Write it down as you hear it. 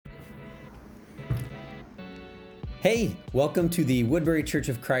Hey, welcome to the Woodbury Church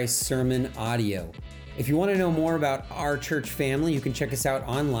of Christ sermon audio. If you want to know more about our church family, you can check us out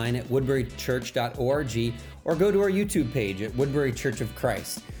online at woodburychurch.org or go to our YouTube page at Woodbury Church of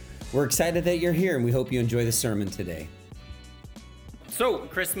Christ. We're excited that you're here and we hope you enjoy the sermon today. So,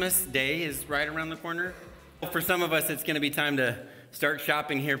 Christmas Day is right around the corner. For some of us, it's going to be time to start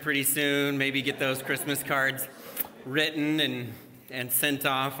shopping here pretty soon, maybe get those Christmas cards written and sent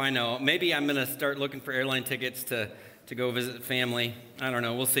off. I know. Maybe I'm going to start looking for airline tickets to go visit family. I don't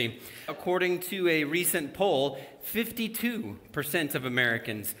know. We'll see. According to a recent poll, 52% of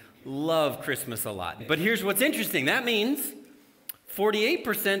Americans love Christmas a lot. But here's what's interesting. That means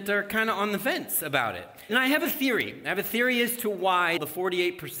 48% are kind of on the fence about it. And I have a theory. I have a theory as to why the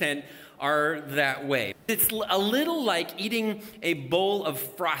 48% are that way. It's a little like eating a bowl of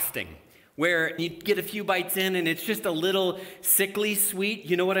frosting, where you get a few bites in and it's just a little sickly sweet,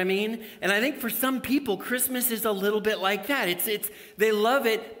 you know what I mean? And I think for some people, Christmas is a little bit like that. They love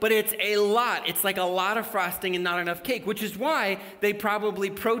it, but it's a lot. It's like a lot of frosting and not enough cake, which is why they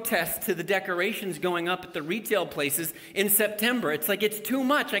probably protest to the decorations going up at the retail places in September. It's like, it's too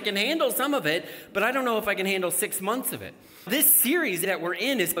much. I can handle some of it, but I don't know if I can handle 6 months of it. This series that we're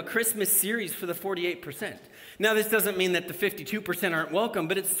in is a Christmas series for the 48%. Now, this doesn't mean that the 52% aren't welcome,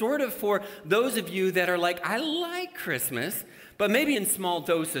 but it's sort of for those of you that are like, I like Christmas, but maybe in small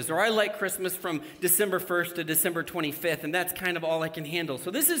doses, or I like Christmas from December 1st to December 25th, and that's kind of all I can handle.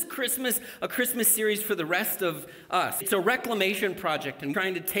 So this is a Christmas series for the rest of us. It's a reclamation project and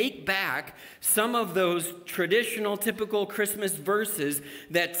trying to take back some of those traditional, typical Christmas verses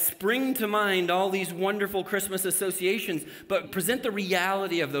that spring to mind all these wonderful Christmas associations, but present the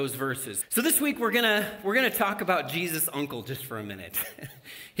reality of those verses. So this week we're gonna talk about Jesus' uncle just for a minute.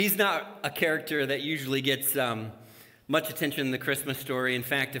 He's not a character that usually gets much attention in the Christmas story. In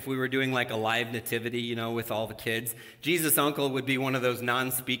fact, if we were doing like a live nativity, with all the kids, Jesus' uncle would be one of those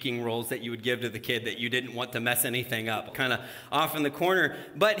non-speaking roles that you would give to the kid that you didn't want to mess anything up, kind of off in the corner.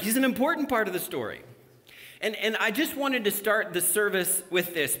 But he's an important part of the story. And I just wanted to start the service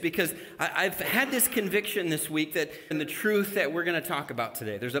with this because I've had this conviction this week that in the truth that we're going to talk about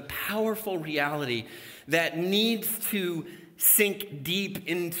today, there's a powerful reality that needs to sink deep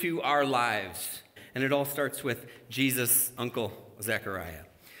into our lives. And it all starts with Jesus' uncle, Zechariah.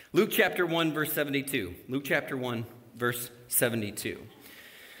 Luke chapter 1, verse 72. Luke chapter 1, verse 72.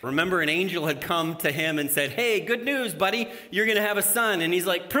 Remember, an angel had come to him and said, hey, good news, buddy. You're going to have a son. And he's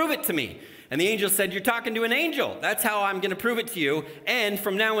like, prove it to me. And the angel said, you're talking to an angel. That's how I'm going to prove it to you. And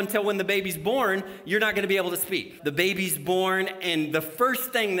from now until when the baby's born, you're not going to be able to speak. The baby's born, and the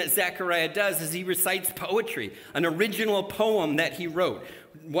first thing that Zechariah does is he recites poetry, an original poem that he wrote.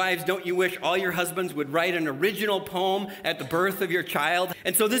 Wives, don't you wish all your husbands would write an original poem at the birth of your child?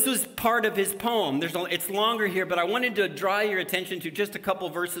 And so this was part of his poem. It's longer here, but I wanted to draw your attention to just a couple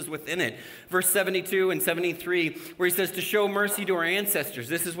verses within it. Verse 72 and 73, where he says, to show mercy to our ancestors.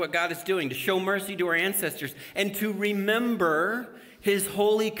 This is what God is doing, to show mercy to our ancestors and to remember his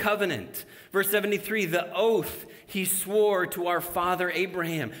holy covenant. Verse 73, the oath he swore to our father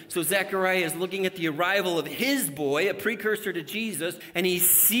Abraham. So Zechariah is looking at the arrival of his boy, a precursor to Jesus, and he's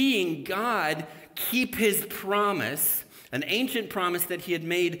seeing God keep his promise, an ancient promise that he had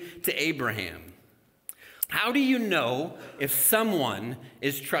made to Abraham. How do you know if someone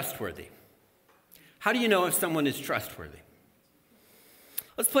is trustworthy? How do you know if someone is trustworthy?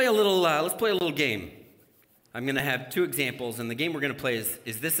 Let's play a little game. I'm going to have two examples, and the game we're going to play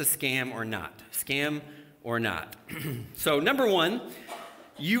is this a scam or not? Scam or not? So number one,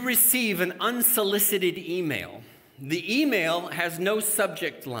 you receive an unsolicited email. The email has no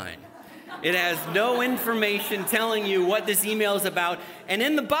subject line. It has no information telling you what this email is about. And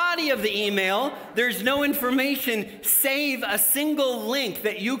in the body of the email, there's no information save a single link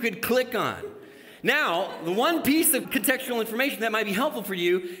that you could click on. Now, the one piece of contextual information that might be helpful for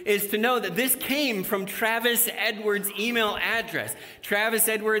you is to know that this came from Travis Edwards' email address. Travis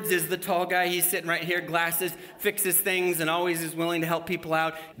Edwards is the tall guy. He's sitting right here, glasses, fixes things, and always is willing to help people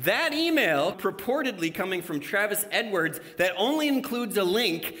out. That email, purportedly coming from Travis Edwards, that only includes a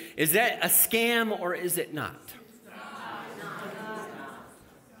link, is that a scam or is it not?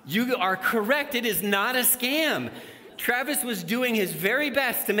 You are correct. It is not a scam. Travis was doing his very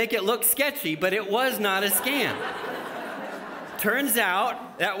best to make it look sketchy, but it was not a scam. Turns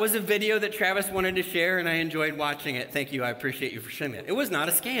out that was a video that Travis wanted to share, and I enjoyed watching it. Thank you. I appreciate you for sharing it. It was not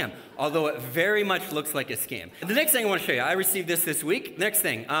a scam, although it very much looks like a scam. The next thing I want to show you, I received this week. Next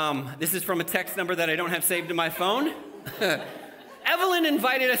thing, this is from a text number that I don't have saved in my phone. Evelyn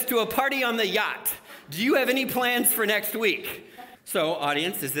invited us to a party on the yacht. Do you have any plans for next week? So,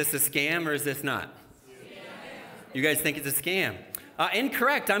 audience, is this a scam or is this not? You guys think it's a scam?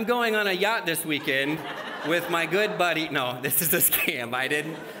 Incorrect. I'm going on a yacht this weekend with my good buddy. No, this is a scam.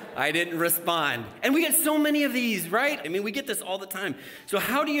 I didn't respond. And we get so many of these, right? I mean, we get this all the time. So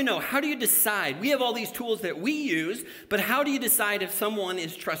how do you know? How do you decide? We have all these tools that we use, but how do you decide if someone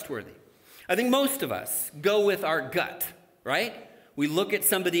is trustworthy? I think most of us go with our gut, right? We look at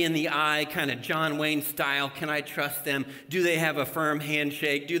somebody in the eye, kind of John Wayne style. Can I trust them? Do they have a firm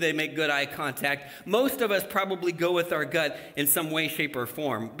handshake? Do they make good eye contact? Most of us probably go with our gut in some way, shape, or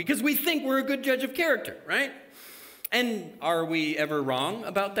form because we think we're a good judge of character, right? And are we ever wrong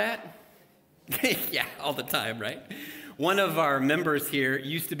about that? Yeah, all the time, right? One of our members here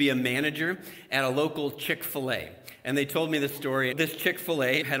used to be a manager at a local Chick-fil-A. And they told me the story. This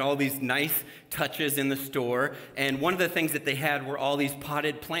Chick-fil-A had all these nice touches in the store. And one of the things that they had were all these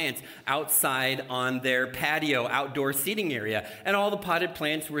potted plants outside on their patio, outdoor seating area. And all the potted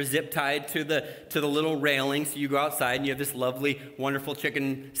plants were zip tied to the little railing. So you go outside and you have this lovely, wonderful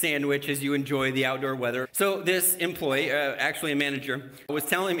chicken sandwich as you enjoy the outdoor weather. So this employee, actually a manager, was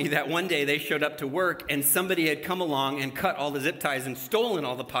telling me that one day they showed up to work and somebody had come along and cut all the zip ties and stolen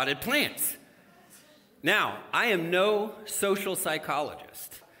all the potted plants. Now, I am no social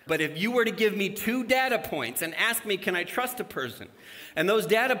psychologist, but if you were to give me 2 data points and ask me, can I trust a person? And those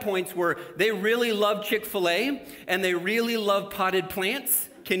data points were, they really love Chick-fil-A and they really love potted plants.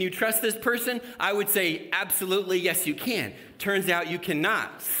 Can you trust this person? I would say, absolutely, yes, you can. Turns out you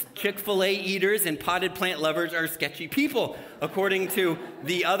cannot. Chick-fil-A eaters and potted plant lovers are sketchy people, according to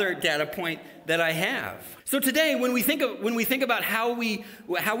the other data point that I have. So today, when we think about how we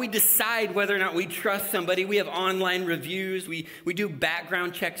decide whether or not we trust somebody, we have online reviews, we do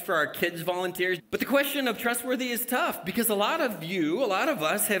background checks for our kids volunteers. But the question of trustworthy is tough because a lot of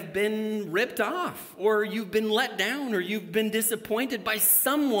us have been ripped off, or you've been let down, or you've been disappointed by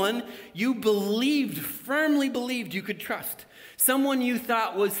someone you firmly believed you could trust. Someone you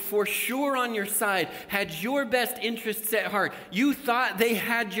thought was for sure on your side, had your best interests at heart. You thought they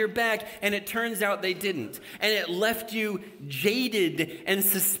had your back, and it turns out they didn't. And it left you jaded and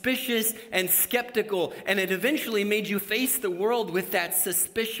suspicious and skeptical, and it eventually made you face the world with that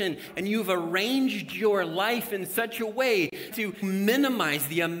suspicion. And you've arranged your life in such a way to minimize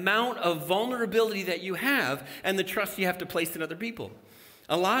the amount of vulnerability that you have and the trust you have to place in other people.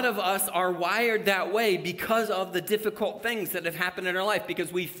 A lot of us are wired that way because of the difficult things that have happened in our life, because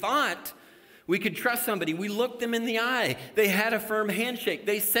we thought we could trust somebody. We looked them in the eye. They had a firm handshake.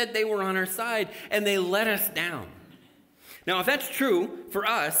 They said they were on our side, and they let us down. Now, if that's true for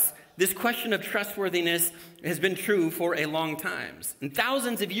us, this question of trustworthiness has been true for a long time. And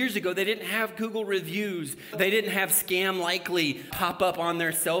thousands of years ago, they didn't have Google reviews. They didn't have Scam Likely pop up on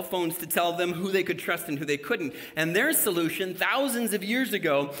their cell phones to tell them who they could trust and who they couldn't. And their solution thousands of years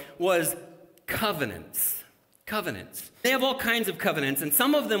ago was covenants. Covenants. They have all kinds of covenants, and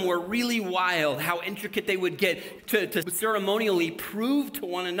some of them were really wild, how intricate they would get to ceremonially prove to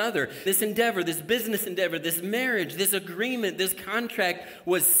one another this endeavor, this business endeavor, this marriage, this agreement, this contract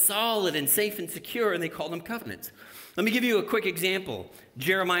was solid and safe and secure, and they called them covenants. Let me give you a quick example.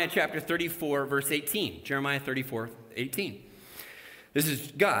 Jeremiah chapter 34, verse 18. Jeremiah 34, 18. This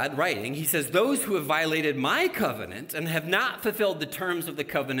is God writing. He says, "Those who have violated my covenant and have not fulfilled the terms of the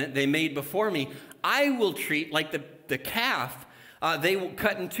covenant they made before me, I will treat like the calf they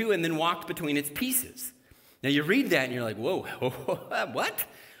cut in two and then walked between its pieces." Now you read that and you're like, whoa, what?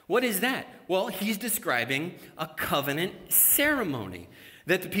 What is that? Well, he's describing a covenant ceremony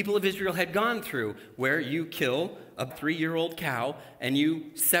that the people of Israel had gone through, where you kill a 3-year-old cow and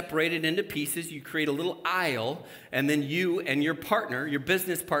you separate it into pieces. You create a little aisle, and then you and your partner, your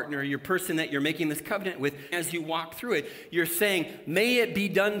business partner, your person that you're making this covenant with, as you walk through it, you're saying, may it be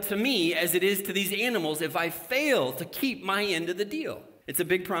done to me as it is to these animals if I fail to keep my end of the deal. It's a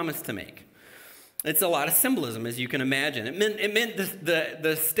big promise to make. It's a lot of symbolism, as you can imagine. It meant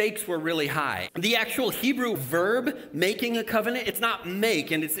the stakes were really high. The actual Hebrew verb, making a covenant, it's not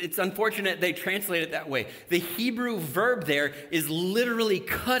make, and it's unfortunate they translate it that way. The Hebrew verb there is literally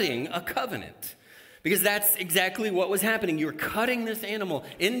cutting a covenant, because that's exactly what was happening. You were cutting this animal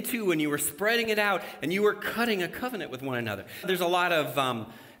in two, and you were spreading it out, and you were cutting a covenant with one another. There's a lot of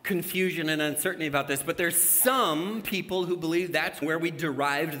confusion and uncertainty about this, but there's some people who believe that's where we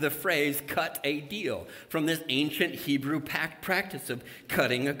derived the phrase cut a deal, from this ancient Hebrew practice of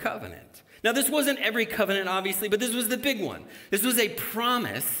cutting a covenant. Now, this wasn't every covenant, obviously, but this was the big one. This was a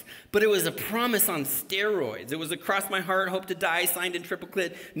promise, but it was a promise on steroids. It was a cross my heart, hope to die, signed in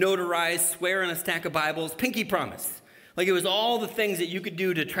triplicate, notarized, swear on a stack of Bibles, pinky promise. Like, it was all the things that you could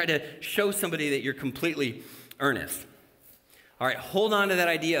do to try to show somebody that you're completely earnest. All right, hold on to that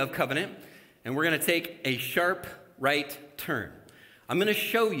idea of covenant, and we're going to take a sharp right turn. I'm going to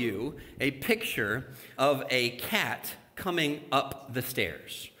show you a picture of a cat coming up the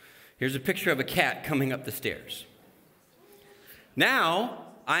stairs. Here's a picture of a cat coming up the stairs. Now,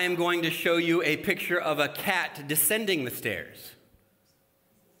 I am going to show you a picture of a cat descending the stairs.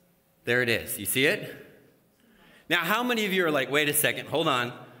 There it is. You see it? Now, how many of you are like, wait a second, hold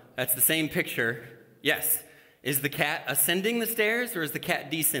on. That's the same picture. Yes. Is the cat ascending the stairs or is the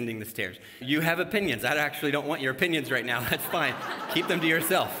cat descending the stairs? You have opinions. I actually don't want your opinions right now. That's fine. Keep them to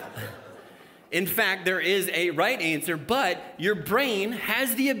yourself. In fact, there is a right answer, but your brain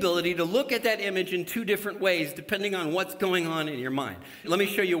has the ability to look at that image in two different ways depending on what's going on in your mind. Let me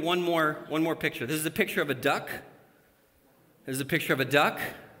show you one more picture. This is a picture of a duck. This is a picture of a duck.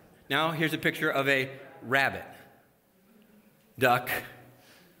 Now here's a picture of a rabbit. Duck,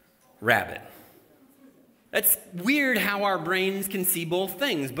 rabbit. That's weird how our brains can see both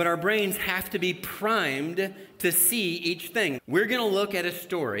things, but our brains have to be primed to see each thing. We're going to look at a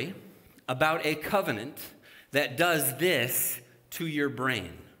story about a covenant that does this to your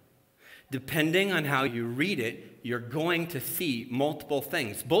brain. Depending on how you read it, you're going to see multiple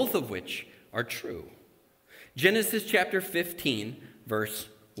things, both of which are true. Genesis chapter 15, verse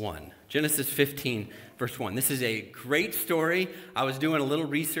 1. Genesis 15, verse 1. This is a great story. I was doing a little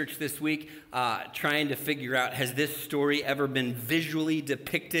research this week trying to figure out, has this story ever been visually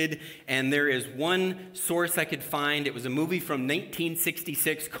depicted? And there is one source I could find. It was a movie from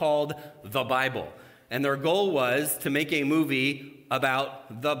 1966 called The Bible. And their goal was to make a movie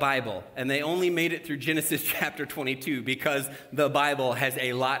about the Bible. And they only made it through Genesis chapter 22 because the Bible has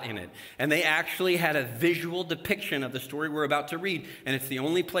a lot in it. And they actually had a visual depiction of the story we're about to read. And it's the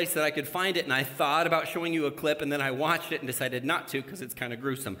only place that I could find it. And I thought about showing you a clip, and then I watched it and decided not to because it's kind of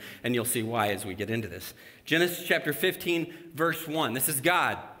gruesome. And you'll see why as we get into this. Genesis chapter 15, verse 1. This is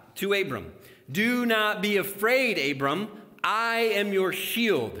God to Abram. Do not be afraid, Abram. I am your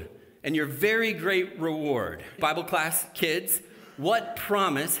shield and your very great reward. Bible class kids, what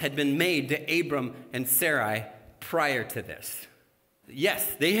promise had been made to Abram and Sarai prior to this?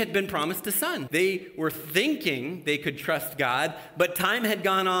 Yes, they had been promised a son. They were thinking they could trust God, but time had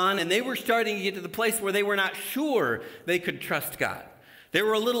gone on and they were starting to get to the place where they were not sure they could trust God. They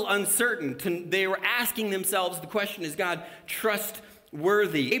were a little uncertain. They were asking themselves the question, is God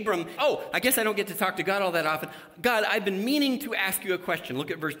trustworthy? Abram, I guess I don't get to talk to God all that often. God, I've been meaning to ask you a question. Look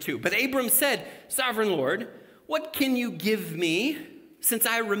at verse 2. But Abram said, Sovereign Lord, what can you give me since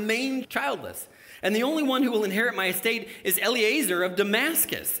I remain childless? And the only one who will inherit my estate is Eliezer of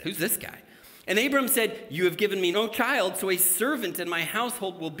Damascus. Who's this guy? And Abram said, you have given me no child, so a servant in my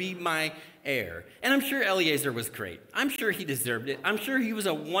household will be my heir. And I'm sure Eliezer was great. I'm sure he deserved it. I'm sure he was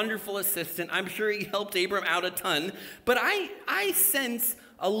a wonderful assistant. I'm sure he helped Abram out a ton. But I sense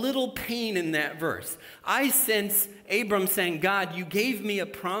a little pain in that verse. I sense Abram saying, God, you gave me a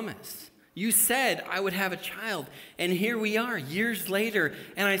promise. You said I would have a child, and here we are years later,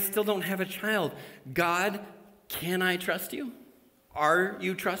 and I still don't have a child. God, can I trust you? Are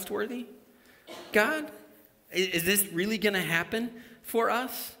you trustworthy? God, is this really going to happen for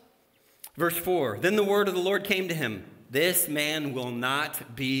us? Verse 4, then the word of the Lord came to him. This man will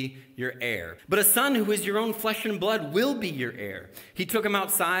not be your heir, but a son who is your own flesh and blood will be your heir. He took him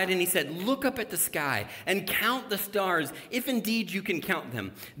outside and he said, look up at the sky and count the stars, if indeed you can count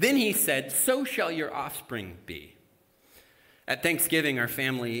them. Then he said, so shall your offspring be. At Thanksgiving, our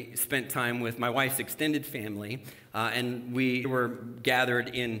family spent time with my wife's extended family, and we were gathered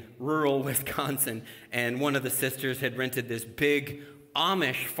in rural Wisconsin, and one of the sisters had rented this big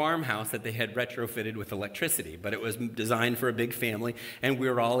Amish farmhouse that they had retrofitted with electricity, but it was designed for a big family, and we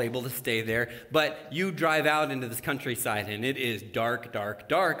were all able to stay there. But you drive out into this countryside, and it is dark, dark,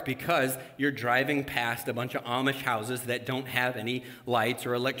 dark, because you're driving past a bunch of Amish houses that don't have any lights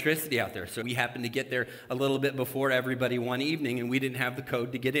or electricity out there. So we happened to get there a little bit before everybody one evening, and we didn't have the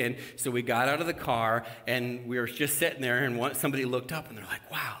code to get in. So we got out of the car, and we were just sitting there, and somebody looked up, and they're like,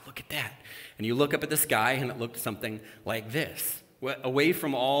 wow, look at that. And you look up at the sky, and it looked something like this. Away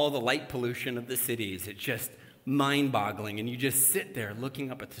from all the light pollution of the cities, it's just mind-boggling, and you just sit there looking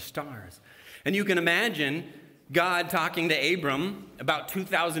up at the stars. And you can imagine God talking to Abram about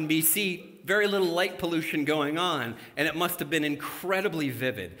 2000 BC, very little light pollution going on, and it must have been incredibly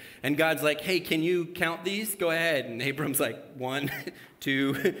vivid. And God's like, hey, can you count these? Go ahead. And Abram's like, 1,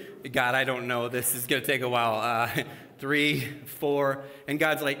 2, God, I don't know. This is going to take a while. 3, 4, and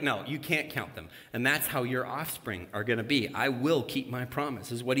God's like, no, you can't count them. And that's how your offspring are going to be. I will keep my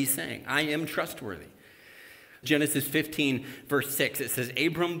promise, is what he's saying. I am trustworthy. Genesis 15, verse 6, it says,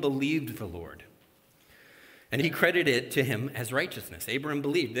 Abram believed the Lord, And he credited it to him as righteousness. Abram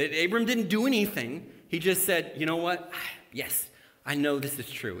believed. Abram didn't do anything. He just said, you know what? Yes, I know this is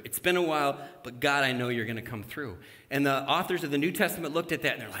true. It's been a while, but God, I know you're going to come through. And the authors of the New Testament looked at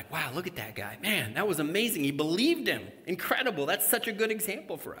that and they're like, wow, look at that guy. Man, that was amazing. He believed him. Incredible. That's such a good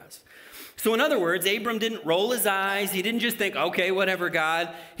example for us. So in other words, Abram didn't roll his eyes. He didn't just think, okay, whatever,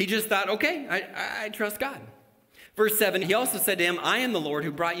 God. He just thought, okay, I trust God. Verse 7, he also said to him, I am the Lord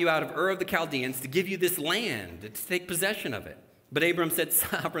who brought you out of Ur of the Chaldeans to give you this land, to take possession of it. But Abram said,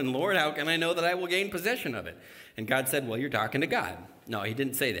 Sovereign Lord, how can I know that I will gain possession of it? And God said, well, you're talking to God. No, he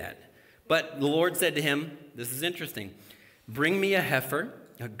didn't say that. But the Lord said to him, this is interesting, bring me a heifer,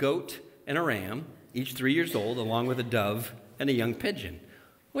 a goat, and a ram, each 3 years old, along with a dove and a young pigeon.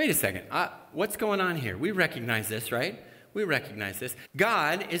 Wait a second. What's going on here? We recognize this, right? We recognize this.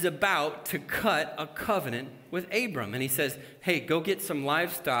 God is about to cut a covenant with Abram. And he says, hey, go get some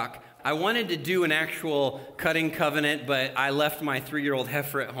livestock. I wanted to do an actual cutting covenant, but I left my 3-year-old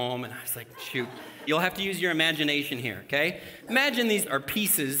heifer at home. And I was like, shoot, you'll have to use your imagination here, okay? Imagine these are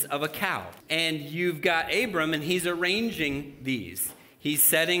pieces of a cow. And you've got Abram, and he's arranging these. He's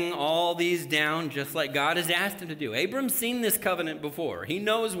setting all these down just like God has asked him to do. Abram's seen this covenant before. He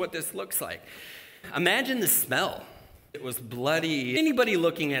knows what this looks like. Imagine the smell. It was bloody. Anybody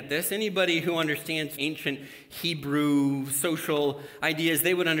looking at this, anybody who understands ancient Hebrew social ideas,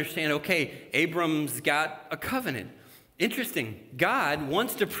 they would understand, okay, Abram's got a covenant. Interesting. God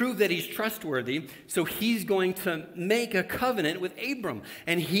wants to prove that he's trustworthy, so he's going to make a covenant with Abram.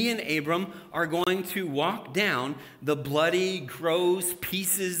 And he and Abram are going to walk down the bloody, gross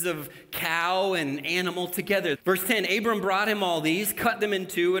pieces of cow and animal together. Verse 10, Abram brought him all these, cut them in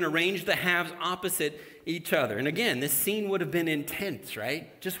two, and arranged the halves opposite each other. And again, this scene would have been intense,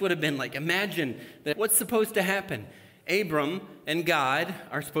 right? Just would have been like, imagine that what's supposed to happen? Abram and God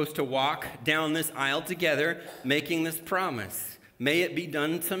are supposed to walk down this aisle together, making this promise. May it be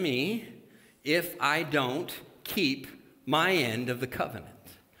done to me if I don't keep my end of the covenant.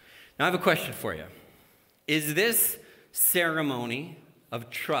 Now I have a question for you. Is this ceremony of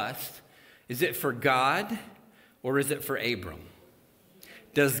trust, is it for God or is it for Abram?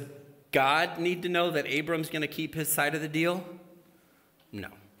 Does God need to know that Abram's going to keep his side of the deal? No.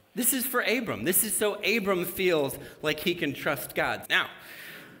 This is for Abram. This is so Abram feels like he can trust God. Now,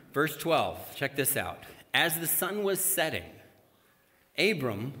 verse 12, check this out. As the sun was setting,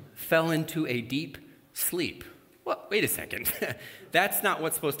 Abram fell into a deep sleep. Well, wait a second. That's not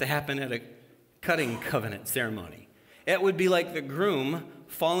what's supposed to happen at a cutting covenant ceremony. It would be like the groom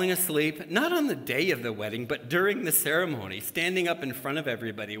falling asleep, not on the day of the wedding, but during the ceremony, standing up in front of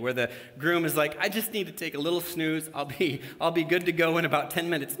everybody, where the groom is like, I just need to take a little snooze. I'll be good to go in about 10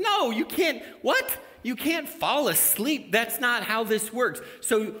 minutes. No, you can't. What? You can't fall asleep. That's not how this works.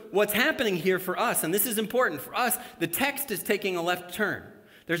 So what's happening here for us, and this is important for us, the text is taking a left turn.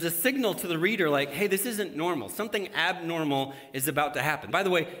 There's a signal to the reader like, hey, this isn't normal. Something abnormal is about to happen. By the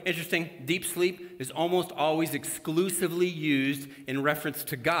way, interesting, deep sleep is almost always exclusively used in reference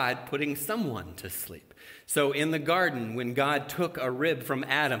to God putting someone to sleep. So in the garden, when God took a rib from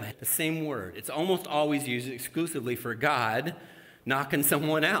Adam, the same word, it's almost always used exclusively for God knocking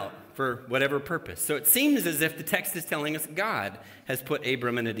someone out for whatever purpose. So it seems as if the text is telling us God has put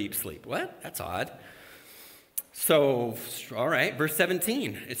Abram in a deep sleep. What? That's odd. So, all right, verse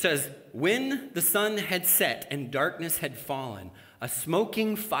 17, it says, when the sun had set and darkness had fallen, a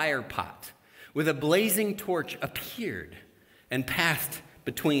smoking fire pot with a blazing torch appeared and passed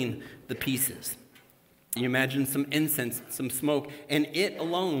between the pieces. You imagine some incense, some smoke, and it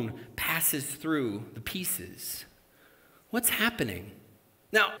alone passes through the pieces. What's happening?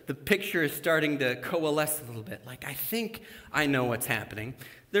 Now, the picture is starting to coalesce a little bit. Like, I think I know what's happening.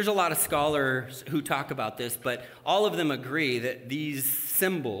 There's a lot of scholars who talk about this, but all of them agree that these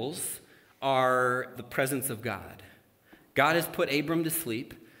symbols are the presence of God. God has put Abram to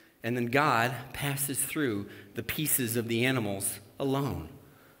sleep, and then God passes through the pieces of the animals alone.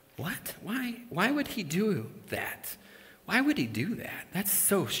 What? Why would he do that? Why would he do that? That's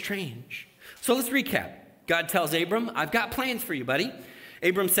so strange. So let's recap. God tells Abram, I've got plans for you, buddy.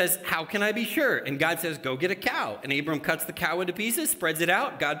 Abram says, how can I be sure? And God says, go get a cow. And Abram cuts the cow into pieces, spreads it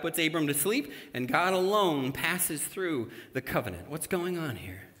out. God puts Abram to sleep, and God alone passes through the covenant. What's going on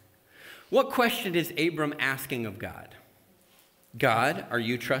here? What question is Abram asking of God? God, are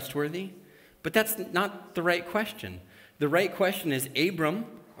you trustworthy? But that's not the right question. The right question is, Abram,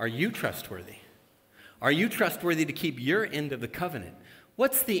 are you trustworthy? Are you trustworthy to keep your end of the covenant?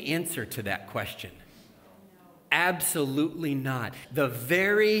 What's the answer to that question? Absolutely not. The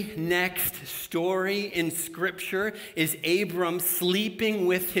very next story in Scripture is Abram sleeping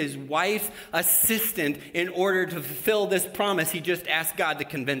with his wife's assistant in order to fulfill this promise he just asked God to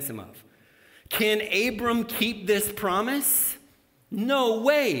convince him of. Can Abram keep this promise? No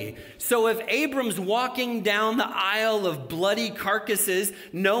way. So if Abram's walking down the aisle of bloody carcasses,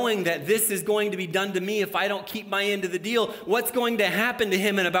 knowing that this is going to be done to me if I don't keep my end of the deal, what's going to happen to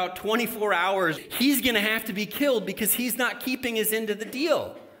him in about 24 hours? He's going to have to be killed because he's not keeping his end of the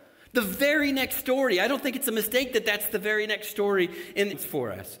deal. The very next story, I don't think it's a mistake that that's the very next story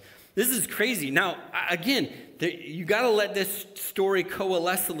for us. This is crazy. Now, again, you got to let this story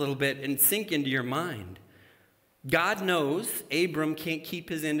coalesce a little bit and sink into your mind. God knows Abram can't keep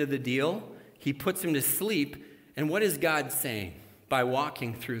his end of the deal. He puts him to sleep. And what is God saying by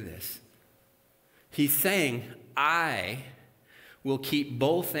walking through this? He's saying, I will keep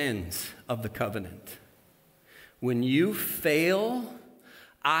both ends of the covenant. When you fail,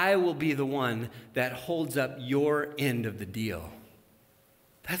 I will be the one that holds up your end of the deal.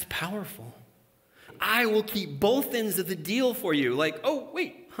 That's powerful. I will keep both ends of the deal for you. Like, oh,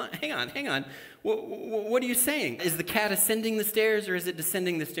 wait, hang on. What are you saying? Is the cat ascending the stairs or is it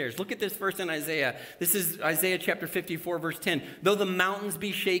descending the stairs? Look at this verse in Isaiah. This is Isaiah chapter 54, verse 10. Though the mountains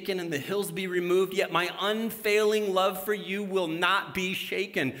be shaken and the hills be removed, yet my unfailing love for you will not be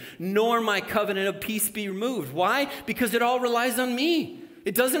shaken, nor my covenant of peace be removed. Why? Because it all relies on me.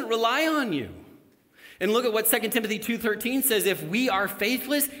 It doesn't rely on you. And look at what 2 Timothy 2:13 says. If we are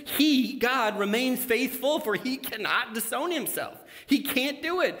faithless, he, God, remains faithful, for he cannot disown himself. He can't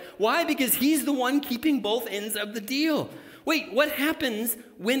do it. Why? Because he's the one keeping both ends of the deal. Wait, what happens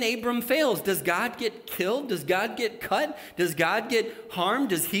when Abram fails? Does God get killed? Does God get cut? Does God get harmed?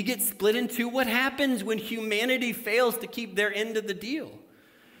 Does he get split in two? What happens when humanity fails to keep their end of the deal?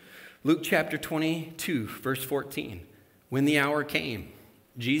 Luke chapter 22, verse 14. When the hour came,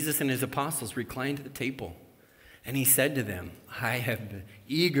 Jesus and his apostles reclined at the table, and he said to them, I have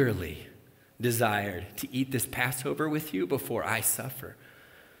eagerly desired to eat this Passover with you before I suffer.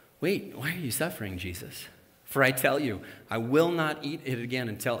 Wait, why are you suffering, Jesus? For I tell you, I will not eat it again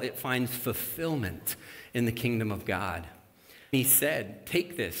until it finds fulfillment in the kingdom of God. He said,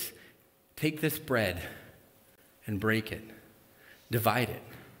 take this bread and break it, divide it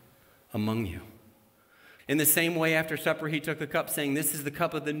among you. In the same way, after supper, he took the cup, saying, this is the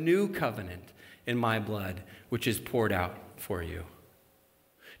cup of the new covenant in my blood, which is poured out for you.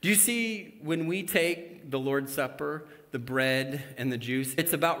 Do you see when we take the Lord's Supper, the bread and the juice,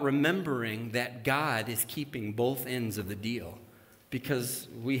 it's about remembering that God is keeping both ends of the deal because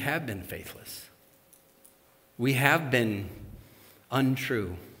we have been faithless. We have been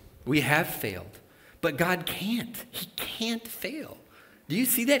untrue. We have failed. But God can't. He can't fail. Do you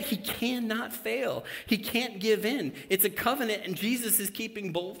see that? He cannot fail. He can't give in. It's a covenant, and Jesus is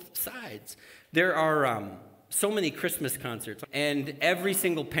keeping both sides. There are so many Christmas concerts, and every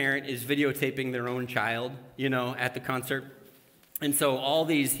single parent is videotaping their own child, at the concert. And so all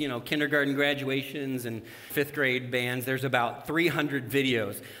these, kindergarten graduations and fifth grade bands, there's about 300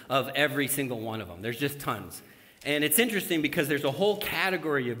 videos of every single one of them. There's just tons. And it's interesting because there's a whole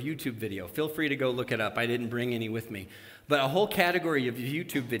category of YouTube video. Feel free to go look it up. I didn't bring any with me. But a whole category of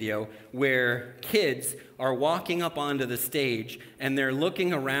YouTube video where kids are walking up onto the stage and they're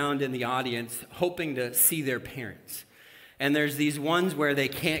looking around in the audience hoping to see their parents. And there's these ones where they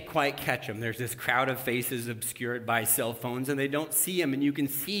can't quite catch them. There's this crowd of faces obscured by cell phones, and they don't see them, and you can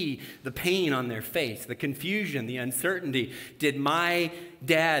see the pain on their face, the confusion, the uncertainty. Did my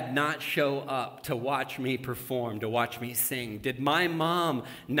dad not show up to watch me perform, to watch me sing? Did my mom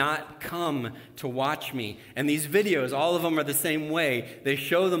not come to watch me? And these videos, all of them are the same way. They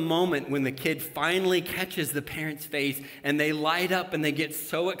show the moment when the kid finally catches the parent's face, and they light up, and they get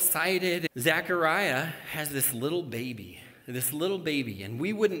so excited. Zechariah has this little baby, and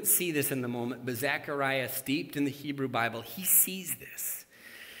we wouldn't see this in the moment, but Zechariah, steeped in the Hebrew Bible, he sees this.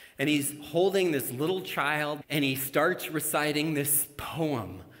 And he's holding this little child, and he starts reciting this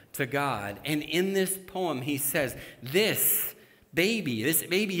poem to God. And in this poem, he says, this baby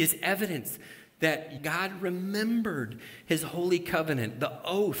is evidence that God remembered his holy covenant, the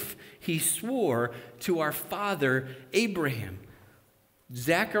oath he swore to our father Abraham.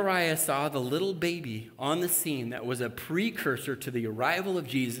 Zechariah saw the little baby on the scene that was a precursor to the arrival of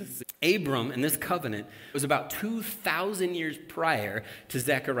Jesus. Abram and this covenant was about 2,000 years prior to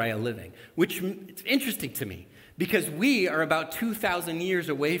Zechariah living, which is interesting to me because we are about 2,000 years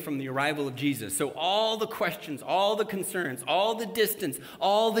away from the arrival of Jesus. So all the questions, all the concerns, all the distance,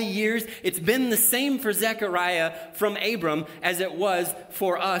 all the years, it's been the same for Zechariah from Abram as it was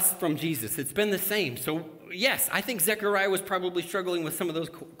for us from Jesus. It's been the same. So yes, I think Zechariah was probably struggling with some of those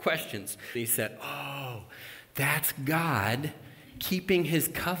questions. He said, oh, that's God keeping his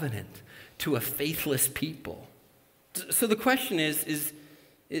covenant to a faithless people. So the question is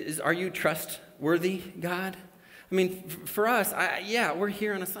are you trustworthy, God? I mean, for us, we're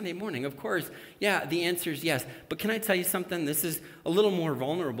here on a Sunday morning, of course. Yeah, the answer is yes. But can I tell you something? This is a little more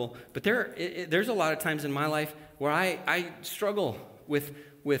vulnerable. But there's a lot of times in my life where I struggle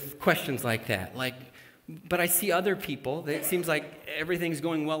with questions like that. But I see other people. It seems like everything's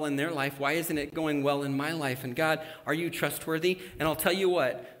going well in their life. Why isn't it going well in my life? And God, are you trustworthy? And I'll tell you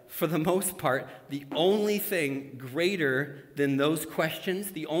what. For the most part, the only thing greater than those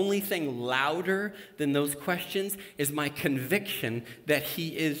questions, the only thing louder than those questions is my conviction that he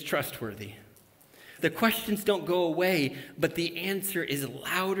is trustworthy. The questions don't go away, but the answer is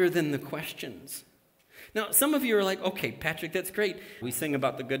louder than the questions. Now, some of you are like, okay, Patrick, that's great. We sing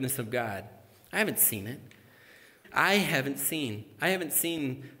about the goodness of God. I haven't seen it. I haven't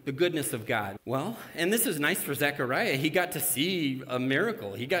seen the goodness of God. Well, and this is nice for Zechariah. He got to see a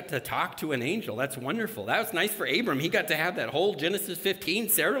miracle. He got to talk to an angel. That's wonderful. That was nice for Abram. He got to have that whole Genesis 15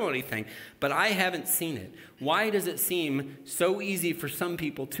 ceremony thing. But I haven't seen it. Why does it seem so easy for some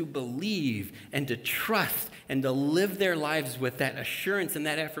people to believe and to trust and to live their lives with that assurance and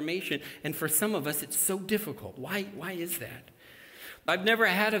that affirmation? And for some of us, it's so difficult. Why is that? I've never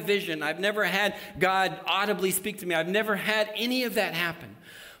had a vision. I've never had God audibly speak to me. I've never had any of that happen.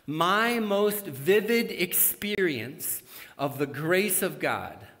 My most vivid experience of the grace of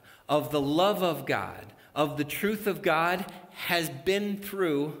God, of the love of God, of the truth of God has been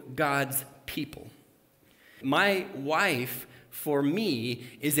through God's people. My wife, for me,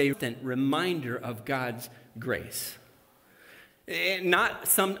 is a reminder of God's grace. Not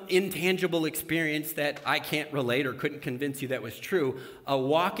some intangible experience that I can't relate or couldn't convince you that was true. A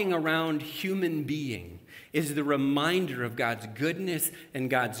walking around human being is the reminder of God's goodness and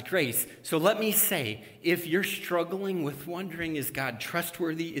God's grace. So let me say, if you're struggling with wondering, is God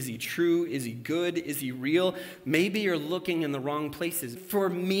trustworthy? Is he true? Is he good? Is he real? Maybe you're looking in the wrong places. For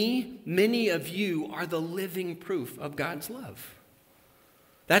me, many of you are the living proof of God's love.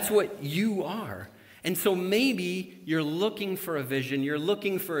 That's what you are. And so maybe you're looking for a vision, you're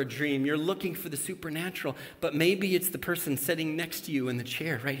looking for a dream, you're looking for the supernatural, but maybe it's the person sitting next to you in the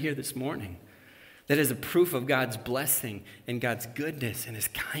chair right here this morning that is a proof of God's blessing and God's goodness and his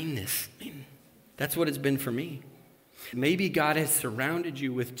kindness. I mean, that's what it's been for me. Maybe God has surrounded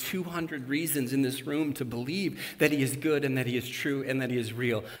you with 200 reasons in this room to believe that he is good and that he is true and that he is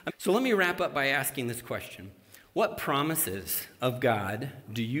real. So let me wrap up by asking this question. What promises of God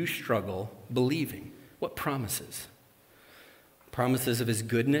do you struggle believing? What promises? Promises of his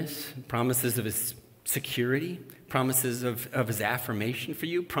goodness, promises of his security, promises of his affirmation for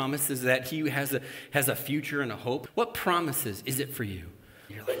you, promises that he has a future and a hope. What promises is it for you?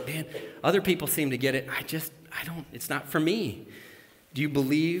 You're like, man, other people seem to get it. I don't, it's not for me. Do you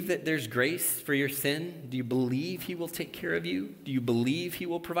believe that there's grace for your sin? Do you believe he will take care of you? Do you believe he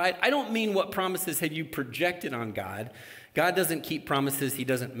will provide? I don't mean what promises have you projected on God. God doesn't keep promises he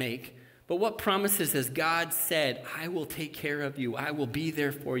doesn't make. But what promises has God said, I will take care of you. I will be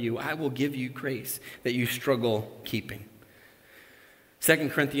there for you. I will give you grace that you struggle keeping. 2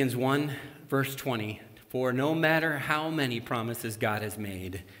 Corinthians 1, verse 20. For no matter how many promises God has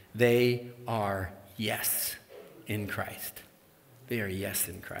made, they are yes in Christ. They are yes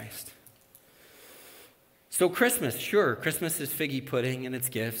in Christ. So Christmas, sure, Christmas is figgy pudding and it's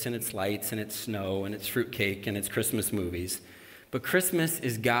gifts and it's lights and it's snow and it's fruitcake and it's Christmas movies. But Christmas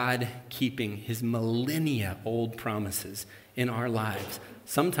is God keeping his millennia-old promises in our lives,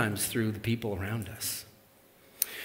 sometimes through the people around us.